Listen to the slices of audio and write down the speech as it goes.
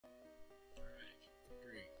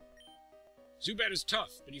Zubat is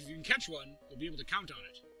tough, but if you can catch one, you'll be able to count on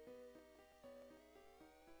it.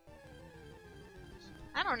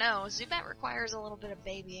 I don't know. Zubat requires a little bit of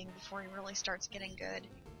babying before he really starts getting good.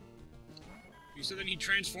 You said then he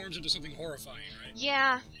transforms into something horrifying, right?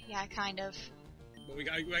 Yeah, kind of. But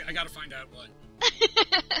I gotta find out what.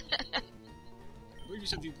 I believe you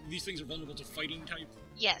said these things are vulnerable to fighting type?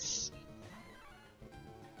 Yes.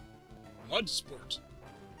 Mud Sport.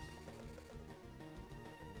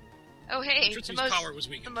 Oh hey, power was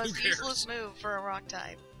weakened. the most useless move for a rock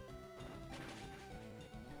type.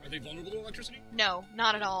 Are they vulnerable to electricity? No,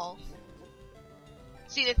 not at all.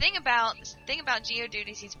 See, the thing about Geodude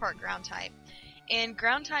is he's part ground type, and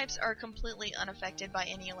ground types are completely unaffected by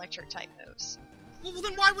any electric type moves. Well,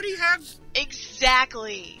 then why would he have?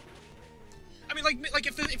 Exactly. I mean, like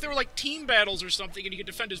if there were like team battles or something, and he could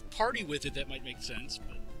defend his party with it, that might make sense.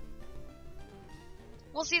 But...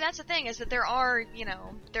 Well, see, that's the thing is that there are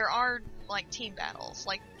like team battles,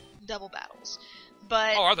 like double battles,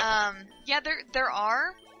 but oh, are there? Yeah, there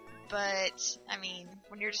are. But, I mean,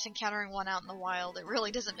 when you're just encountering one out in the wild, it really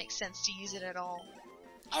doesn't make sense to use it at all.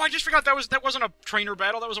 Oh, I just forgot that wasn't a trainer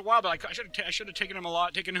battle. That was a wild battle. I should have taken him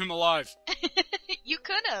alive. You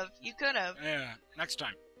could have. Yeah, next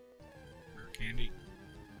time. Rare candy.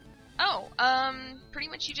 Oh, pretty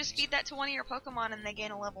much you just feed that to one of your Pokemon and they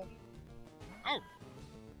gain a level. Oh.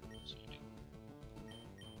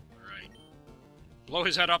 Alright. Blow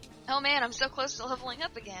his head up. Oh man, I'm so close to leveling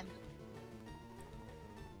up again.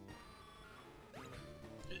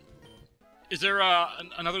 Is there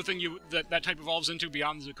another thing that type evolves into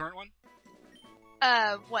beyond the current one?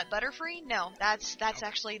 What, Butterfree? No, that's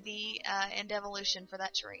actually the end evolution for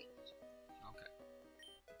that tree. Okay.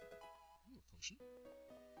 Ooh, potion.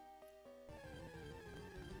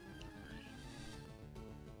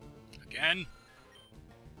 Again.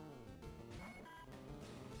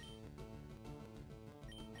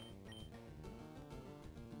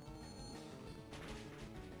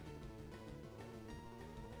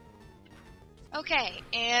 Okay,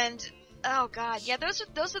 and oh god, yeah, those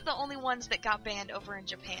are the only ones that got banned over in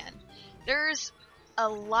Japan. There's a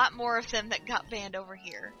lot more of them that got banned over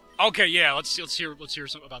here. Okay, yeah, let's hear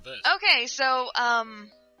something about this. Okay, so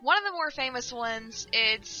one of the more famous ones,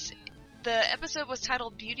 the episode was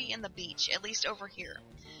titled Beauty and the Beach, at least over here.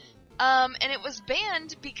 And it was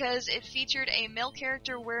banned because it featured a male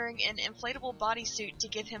character wearing an inflatable bodysuit to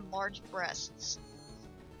give him large breasts.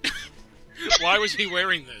 Why was he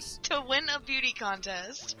wearing this? To win a beauty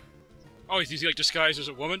contest. Oh, is he like disguised as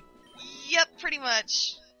a woman? Yep, pretty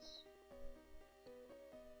much.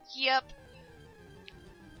 Yep.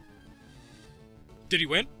 Did he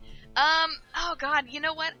win? Oh god, you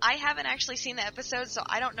know what? I haven't actually seen the episode, so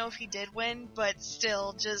I don't know if he did win, but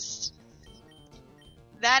still, just...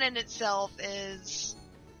 that in itself is...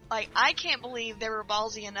 like, I can't believe they were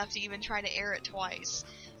ballsy enough to even try to air it twice.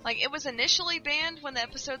 Like, it was initially banned when the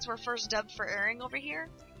episodes were first dubbed for airing over here.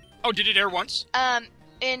 Oh, did it air once?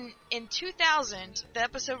 In 2000, the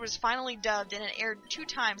episode was finally dubbed, and it aired 2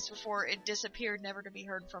 times before it disappeared, never to be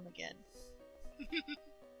heard from again.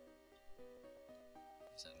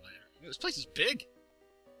 This place is big.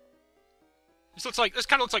 This kind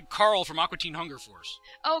of looks like Carl from Aqua Teen Hunger Force.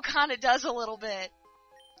 Oh, kinda does a little bit.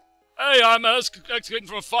 Hey, I'm excavating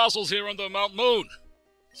from fossils here on the Mount Moon.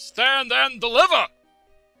 Stand and deliver!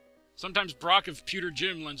 Sometimes Brock of Pewter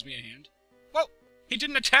Jim lends me a hand. Well, he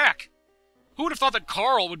didn't attack. Who would have thought that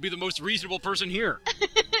Carl would be the most reasonable person here?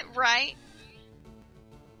 Right?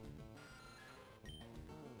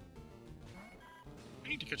 I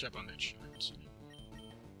need to catch up on that shit.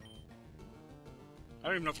 I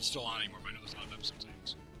don't even know if it's still on anymore, but I know there's a lot of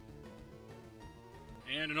episodes.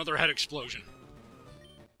 And another head explosion.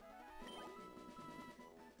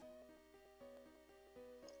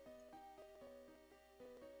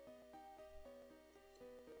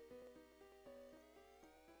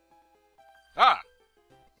 Ah!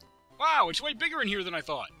 Wow, it's way bigger in here than I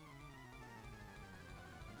thought.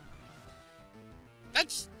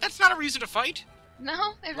 That's not a reason to fight.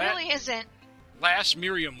 No, it really isn't. Lass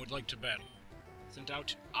Miriam would like to battle. Sent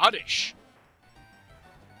out Oddish.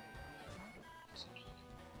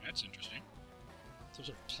 That's interesting. Some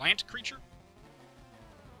sort of plant creature?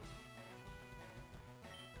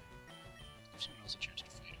 Give someone else a chance to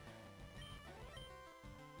fight.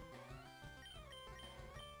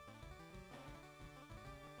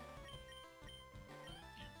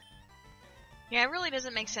 Yeah, it really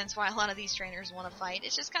doesn't make sense why a lot of these trainers want to fight.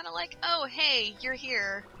 It's just kind of like, oh, hey, you're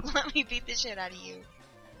here. Let me beat the shit out of you.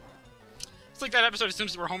 It's like that episode of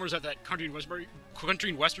Simpsons where Homer's at that country and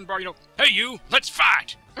western bar, you know, hey you, let's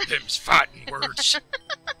fight! Them's fighting words.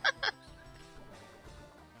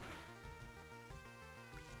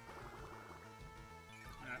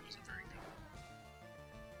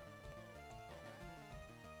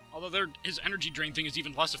 Although his energy drain thing is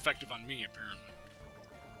even less effective on me, apparently.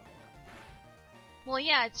 Well,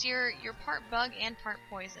 yeah, it's you're part bug and part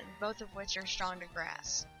poison, both of which are strong to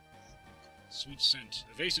grass. Sweet scent.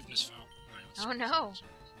 Evasiveness foul. Oh no.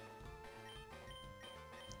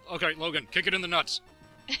 Okay, Logan, kick it in the nuts.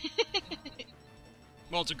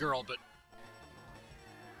 Well, it's a girl, but...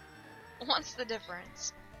 What's the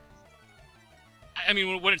difference? I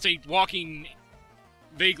mean, when it's a walking,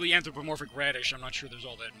 vaguely anthropomorphic radish, I'm not sure there's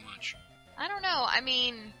all that much. I don't know. I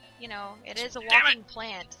mean, you know, it is a walking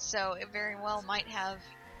plant, so it very well might have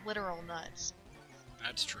literal nuts.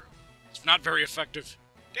 That's true. It's not very effective.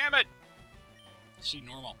 Damn it! Let's see,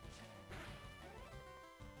 normal.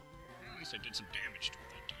 At least I did some damage to it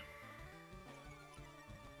that time.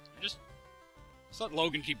 Just let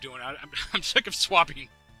Logan keep doing it. I'm sick of swapping.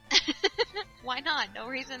 Why not? No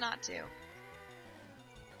reason not to.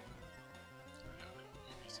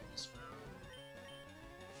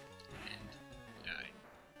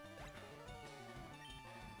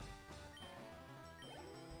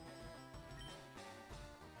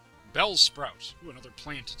 Bell sprout. Ooh, another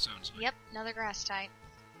plant, it sounds like. Yep, another grass type.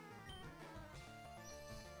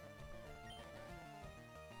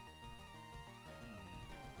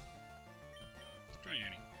 Try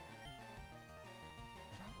Annie.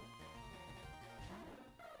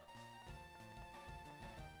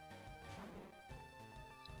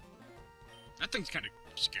 That thing's kind of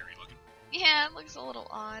scary looking. Yeah, it looks a little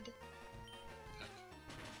odd.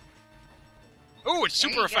 Oh, it's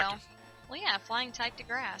super effective. Go. Well, yeah, flying type to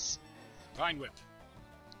grass. Vine whip.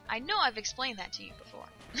 I know I've explained that to you before.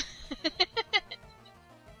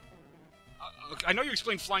 I know you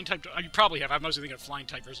explained flying type. You probably have. I'm mostly thinking of flying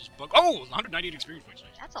type versus bug. Oh, 198 experience points.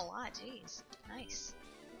 That's a lot, jeez. Nice.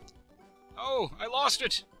 Oh, I lost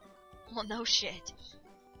it. Well, no shit.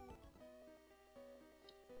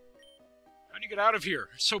 How do you get out of here?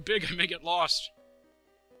 It's so big, I may get lost.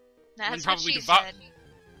 That's what she said.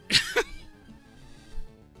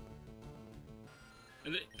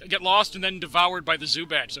 Get lost and then devoured by the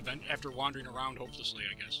Zubats after wandering around hopelessly,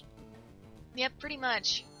 I guess. Yep, pretty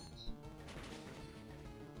much.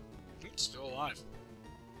 It's still alive.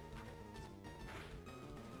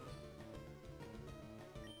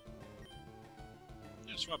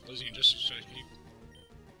 Yeah, swap Lizzie and just so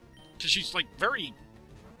because she's like very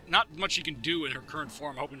not much she can do in her current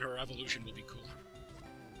form. Hoping her evolution will be cooler.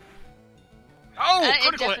 Oh,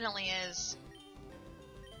 critical it definitely is.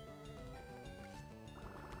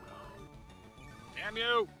 Damn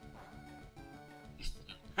you!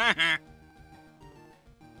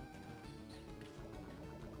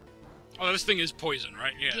 Oh, this thing is poison,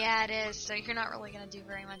 right? Yeah. Yeah, it is, so you're not really going to do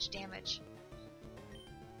very much damage.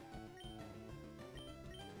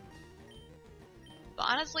 But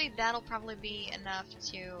honestly, that'll probably be enough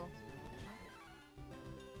to...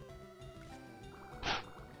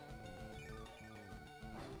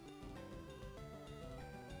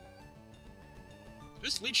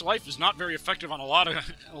 This leech life is not very effective on a lot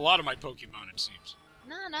of my Pokemon, it seems.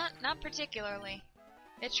 No, not particularly.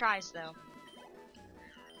 It tries though.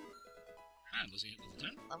 Ah, Lizzie hit level 10.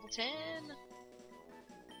 Level 10.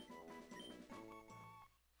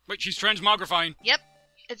 Wait, she's transmogrifying. Yep,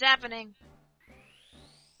 it's happening.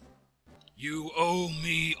 You owe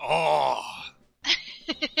me awe.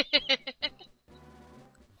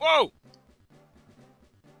 Whoa!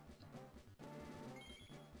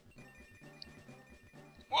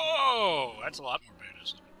 Whoa! That's a lot more bad,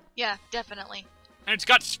 isn't it? Yeah, definitely. And it's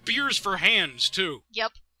got spears for hands, too.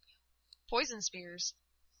 Yep. Poison spears.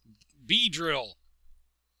 Bee-drill.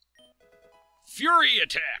 Fury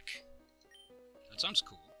attack. That sounds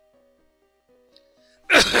cool.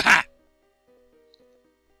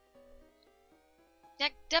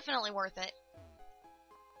 Definitely worth it.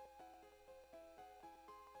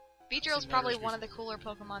 Beedrill's probably one of the cooler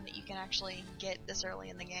Pokemon that you can actually get this early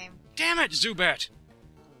in the game. Damn it, Zubat!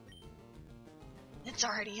 It's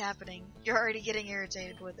already happening. You're already getting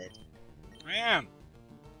irritated with it. I am.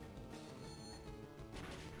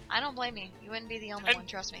 I don't blame you. You wouldn't be the only one,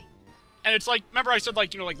 trust me. And it's like, remember I said,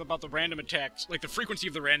 like, you know, like, about the random attacks, like, the frequency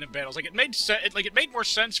of the random battles. Like, it made more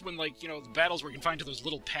sense when, like, you know, the battles were confined to those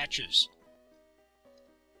little patches.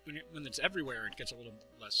 When it's everywhere, it gets a little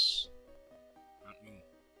less...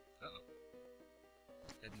 Uh-oh.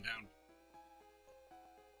 Heading down.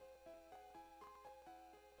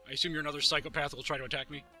 I assume you're another psychopath who will try to attack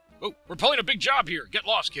me? Oh, we're pulling a big job here! Get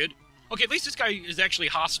lost, kid! Okay, at least this guy is actually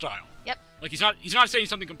hostile. Yep. Like, he's not saying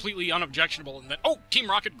something completely unobjectionable and then... Oh! Team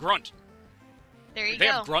Rocket Grunt! There you go. They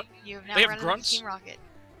have Grunt? You've now they have run grunts? Team Rocket.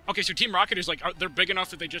 Okay, so Team Rocket is like... they're big enough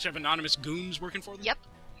that they just have anonymous goons working for them? Yep.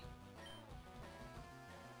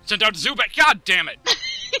 Sent out Zubat! God damn it!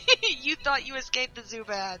 You thought you escaped the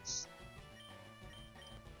Zubats.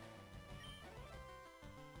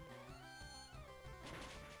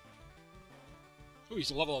 Oh, he's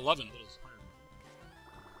a level 11. Little Spider-Man.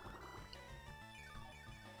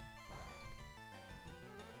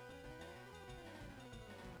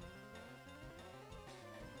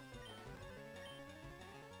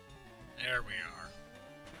 There we are.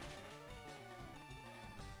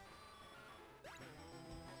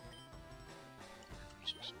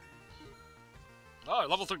 Oh,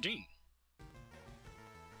 level 13.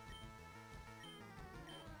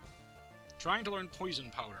 Trying to learn poison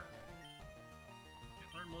powder.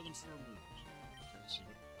 Can't learn more than 4 moves. Okay, let's see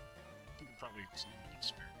what. I think probably something we can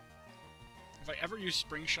spare. Have I ever used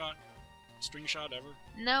string shot ever?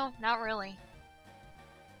 No, not really.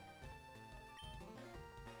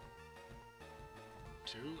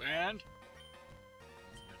 2 and.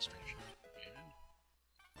 String shot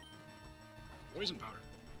and. Poison powder.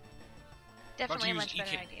 Definitely a much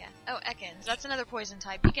better idea. Oh, Ekans. That's another poison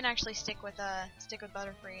type. You can actually stick with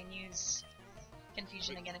Butterfree and use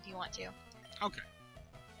Confusion again if you want to. Okay.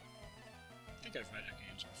 I think I've met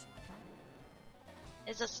Ekans before.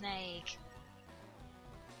 It's a snake.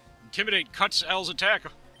 Intimidate cuts Elle's attack.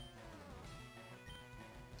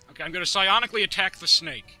 Okay, I'm gonna psionically attack the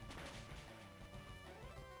snake.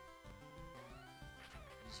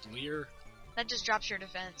 Leer. That just drops your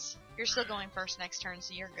defense. You're still going first next turn,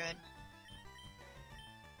 so you're good.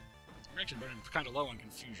 I'm actually running kind of low on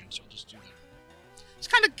confusion, so I'll just do that. It's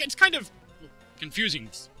kind of confusing.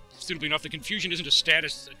 Suitably enough, the confusion isn't a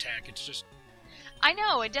status attack. It's just. I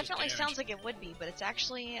know it definitely sounds like it would be, but it's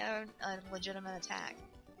actually a legitimate attack.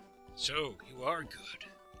 So you are good.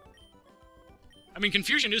 I mean,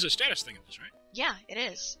 confusion is a status thing of this, right? Yeah, it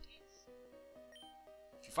is.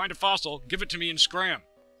 If you find a fossil, give it to me and scram.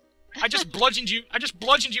 I just bludgeoned you. I just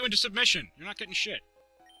bludgeoned you into submission. You're not getting shit.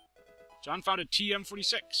 John found a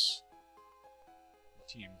TM-46.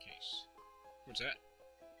 TM case. What's that?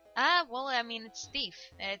 Well, I mean, it's thief.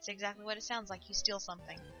 It's exactly what it sounds like. You steal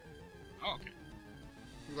something. Oh, okay.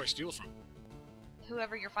 Who do I steal from?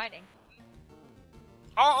 Whoever you're fighting.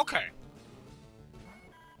 Oh, okay.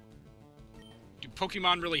 Do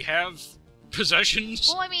Pokemon really have possessions?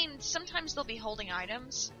 Well, I mean, sometimes they'll be holding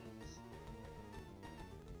items.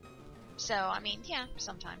 So, I mean, yeah,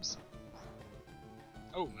 sometimes.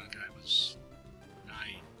 Oh, that guy was...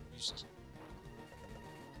 Nice.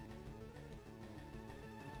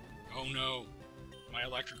 Oh no. My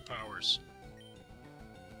electric powers.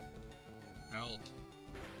 Help.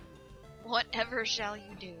 Whatever shall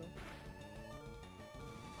you do?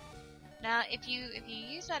 Now, if you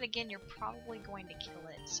use that again, you're probably going to kill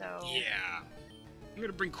it, so... Yeah. I'm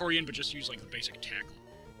gonna bring Corey in, but just use, like, the basic tackle.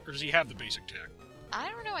 Or does he have the basic tackle? I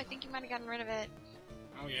don't know, I think you might have gotten rid of it.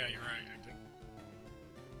 Oh yeah, you're right, I think.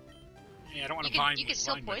 Yeah, I don't want to bind. You can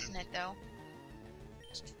still poison it, though.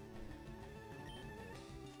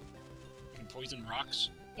 You can poison rocks?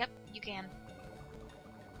 Yep, you can.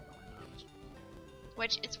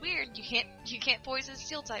 Which, it's weird, you can't poison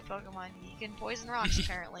steel-type Pokemon. You can poison rocks,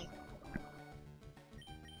 apparently.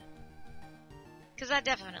 Because that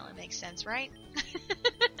definitely makes sense, right?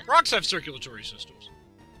 Rocks have circulatory systems.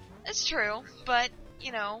 It's true, but,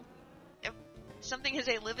 you know, if something is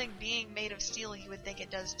a living being made of steel, you would think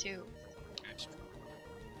it does too. That's true.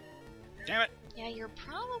 Damn it! Yeah, you're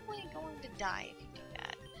probably going to die if you do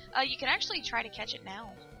that. You can actually try to catch it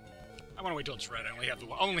now. I want to wait till it's red. I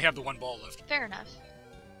only have the one ball left. Fair enough.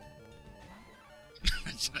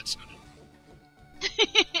 That's not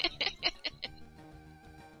it.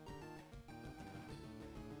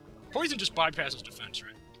 Poison just bypasses defense,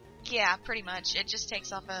 right? Yeah, pretty much. It just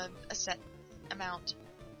takes off a set amount.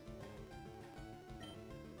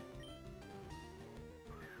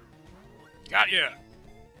 Got ya!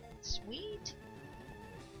 Sweet.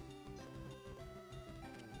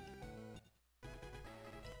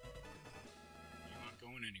 You're not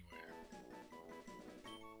going anywhere.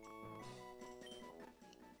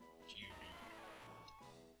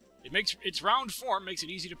 Its round form makes it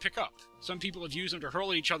easy to pick up. Some people have used them to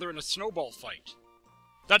hurl at each other in a snowball fight.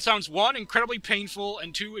 That sounds 1, incredibly painful,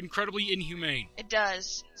 and 2, incredibly inhumane. It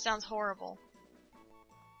does. Sounds horrible.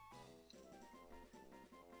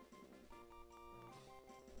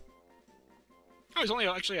 Oh, he's only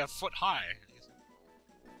actually a foot high.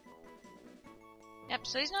 Yep,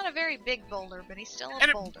 so he's not a very big boulder, but he's still a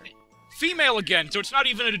boulder. Female again, so it's not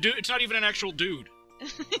even a dude. It's not even an actual dude.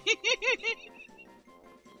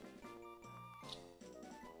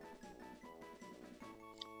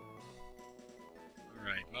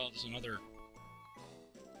 Alright, well, there's another...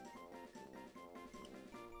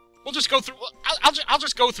 We'll just go through... I'll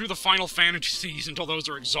just go through the Final Fantasies until those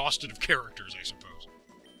are exhausted of characters, I suppose.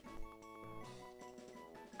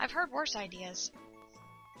 I've heard worse ideas.